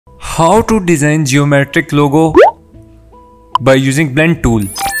How to design geometric logo by using blend tool.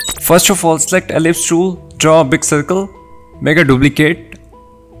 First of all, select ellipse tool, draw a big circle, make a duplicate,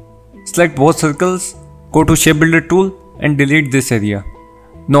 select both circles, go to shape builder tool and delete this area.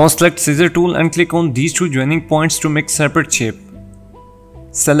 Now select scissor tool and click on these two joining points to make separate shape.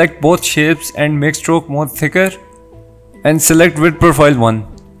 Select both shapes and make stroke more thicker and select with profile 1.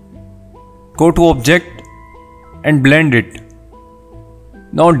 Go to object and blend it.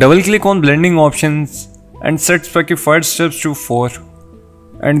 Now double click on blending options and set specified steps to 4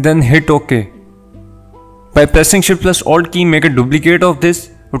 and then hit OK. By pressing Shift plus Alt key, make a duplicate of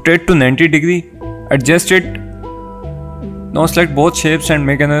this, rotate to 90 degree, adjust it. Now select both shapes and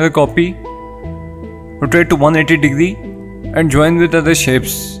make another copy, rotate to 180 degree and join with other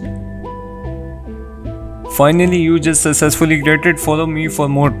shapes. Finally, you just successfully created. Follow me for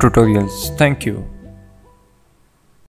more tutorials. Thank you.